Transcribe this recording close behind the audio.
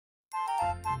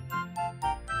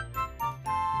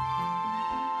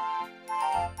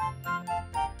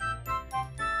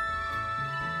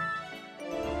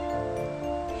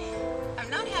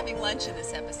having lunch in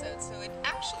this episode, so it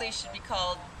actually should be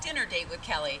called Dinner Date with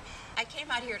Kelly. I came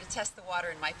out here to test the water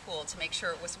in my pool to make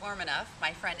sure it was warm enough.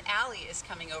 My friend Allie is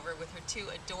coming over with her two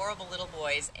adorable little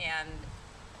boys, and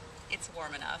it's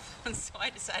warm enough, so I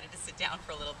decided to sit down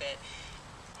for a little bit.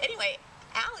 Anyway,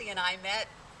 Allie and I met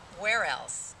where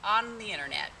else? On the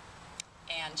internet.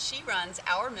 And she runs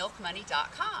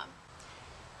OurMilkMoney.com.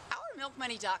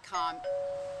 OurMilkMoney.com.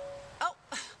 Oh,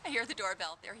 I hear the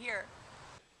doorbell. They're here.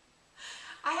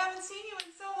 I haven't seen you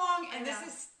in so long, and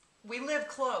we live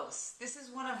close. This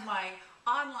is one of my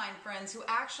online friends who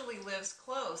actually lives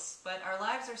close, but our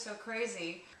lives are so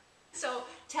crazy. So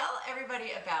tell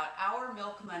everybody about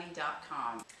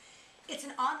OurMilkMoney.com. It's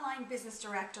an online business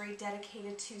directory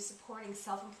dedicated to supporting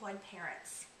self-employed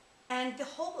parents. And the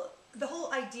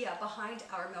whole idea behind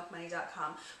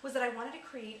OurMilkMoney.com was that I wanted to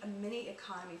create a mini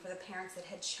economy for the parents that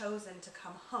had chosen to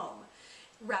come home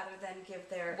rather than give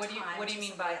their time. What do you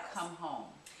mean by come home?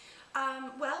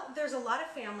 Well, there's a lot of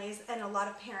families and a lot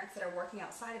of parents that are working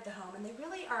outside of the home, and they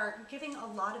really are giving a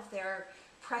lot of their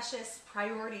precious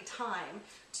priority time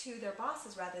to their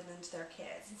bosses rather than to their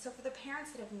kids. And so for the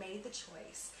parents that have made the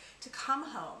choice to come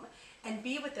home and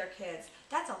be with their kids,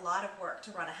 that's a lot of work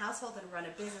to run a household and run a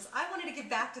business. I wanted to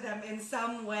give back to them in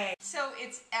some way. So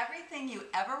it's everything you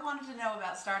ever wanted to know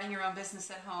about starting your own business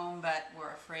at home, but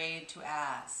were afraid to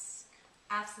ask.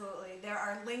 Absolutely. There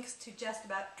are links to just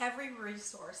about every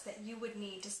resource that you would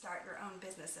need to start your own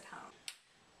business at home.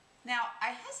 Now,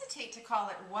 I hesitate to call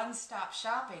it one-stop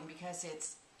shopping because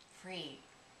it's free.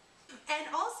 And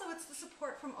also it's the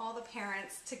support from all the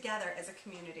parents together as a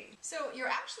community. So you're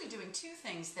actually doing two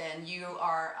things then. You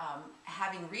are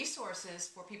having resources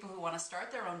for people who want to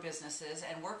start their own businesses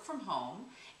and work from home.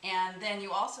 And then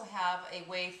you also have a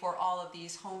way for all of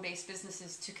these home-based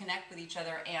businesses to connect with each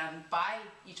other and buy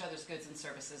each other's goods and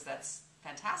services. That's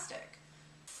fantastic.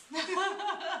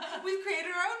 We've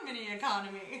created our own mini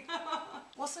economy.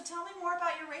 Well, so tell me more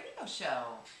about your radio show.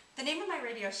 The name of my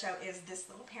radio show is This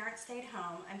Little Parent Stayed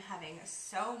Home. I'm having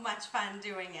so much fun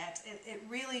doing it. It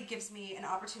really gives me an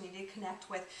opportunity to connect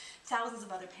with thousands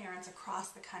of other parents across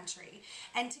the country.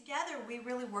 And together we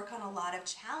really work on a lot of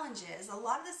challenges, a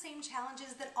lot of the same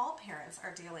challenges that all parents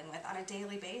are dealing with on a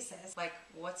daily basis. Like,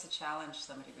 what's a challenge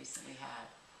somebody recently had?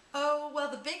 Oh, well,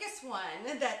 the biggest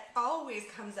one that always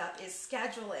comes up is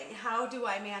scheduling. How do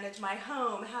I manage my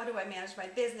home? How do I manage my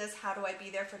business? How do I be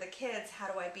there for the kids? How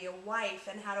do I be a wife?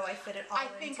 And how do I fit it all into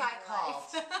my life? I think I called.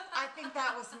 I think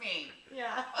that was me.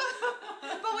 Yeah.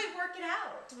 But we work it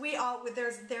out. We all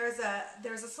there's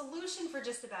a solution for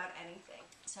just about anything.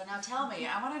 So now tell me,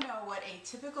 I want to know what a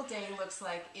typical day looks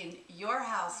like in your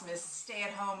house, Miss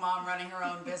Stay-at-Home Mom running her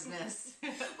own business,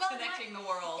 connecting the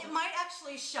world. It might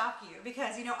actually shock you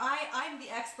because, you know, I'm the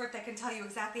expert that can tell you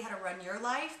exactly how to run your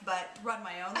life, but run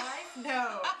my own life?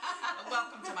 No.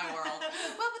 Welcome to my world.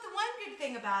 Well, but the one good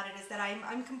thing about it is that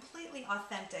I'm completely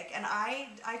authentic, and I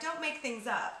don't make things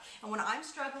up. And when I'm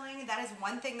struggling, that is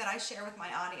one thing that I share with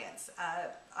my audience.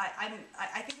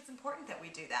 I think it's important that we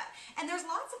do that. And there's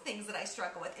lots of things that I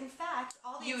struggle with. In fact,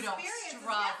 all the experiences. You don't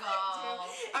struggle.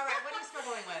 All right, what are you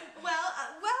struggling with? Well,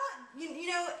 you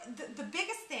know, the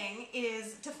biggest thing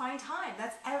is to find time.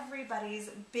 That's everybody's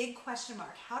big question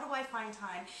mark. How do I find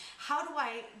time? How do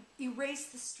I erase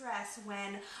the stress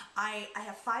when I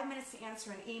have 5 minutes to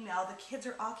answer an email, the kids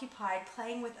are occupied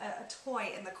playing with a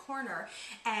toy in the corner,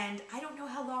 and I don't know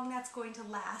how long that's going to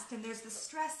last, and there's the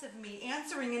stress of me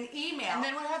answering an email. And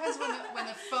then what happens when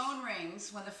the phone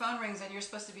rings? When the phone rings and you're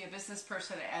supposed to be a business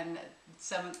person and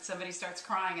somebody starts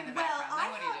crying in the background,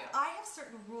 then what do you do? I have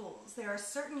certain rules. There are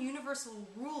certain universal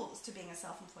rules to being a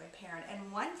self-employed parent,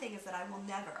 and one thing is that I will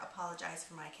never apologize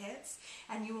for my kids,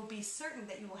 and you will be certain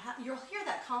that you'll hear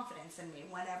that confidence in me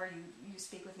whenever you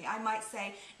speak with me. I might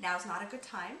say, now's not a good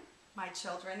time. My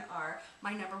children are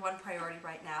my #1 priority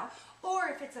right now. Or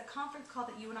if it's a conference call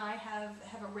that you and I have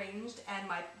arranged and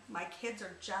my kids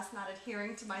are just not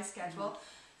adhering to my schedule,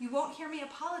 you won't hear me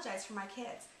apologize for my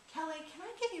kids. Kelly, can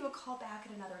I give you a call back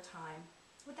at another time?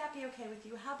 Would that be okay with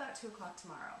you? How about 2 o'clock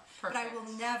tomorrow? Perfect. But I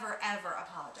will never, ever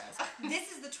apologize.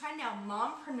 This is the trend now.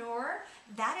 Mompreneur,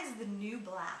 that is the new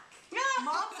black.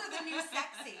 Moms are the new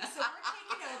sexy. So we're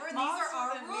taking over, and Moms these are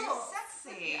our the rules. New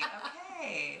sexy.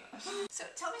 Okay. So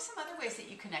tell me some other ways that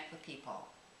you connect with people.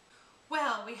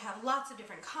 Well, we have lots of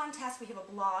different contests. We have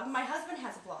a blog. My husband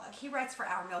has a blog. He writes for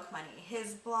Our Milk Money.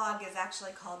 His blog is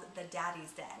actually called The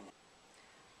Daddy's Den.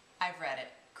 I've read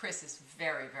it. Chris is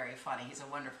very, very funny. He's a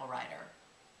wonderful writer.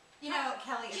 You know,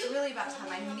 Kelly, it's really about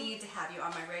time. I need to have you on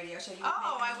my radio show. You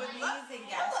I would love. Guest.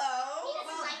 Hello.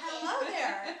 Well, hello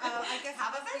there. I guess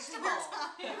have a vegetable.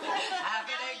 Have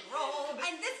an egg roll.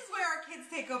 And this is where our kids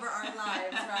take over our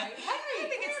lives, right? Henry, I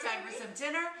think it's time for some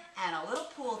dinner and a little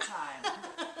pool time.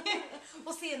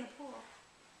 We'll see you in the pool.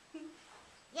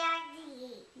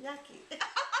 Yucky. Yucky.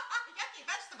 Yucky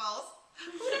vegetables.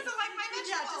 Who doesn't like my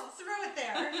vegetables? Yeah, just throw it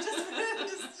there.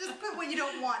 Just put what you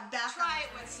don't want back. Try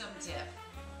it with some dip.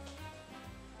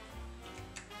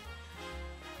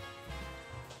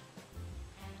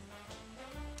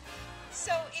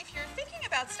 So if you're thinking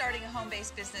about starting a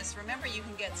home-based business, remember you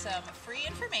can get some free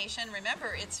information.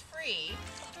 Remember, it's free.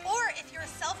 Or if you're a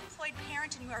self-employed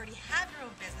parent and you already have your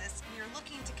own business and you're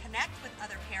looking to connect with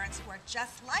other parents who are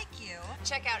just like you,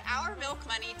 check out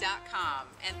ourmilkmoney.com.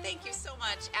 And thank you so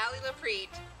much,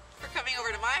 Loprete, for coming over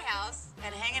to my house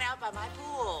and hanging out by my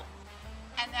pool.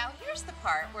 And now here's the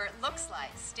part where it looks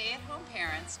like stay-at-home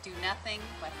parents do nothing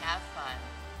but have fun.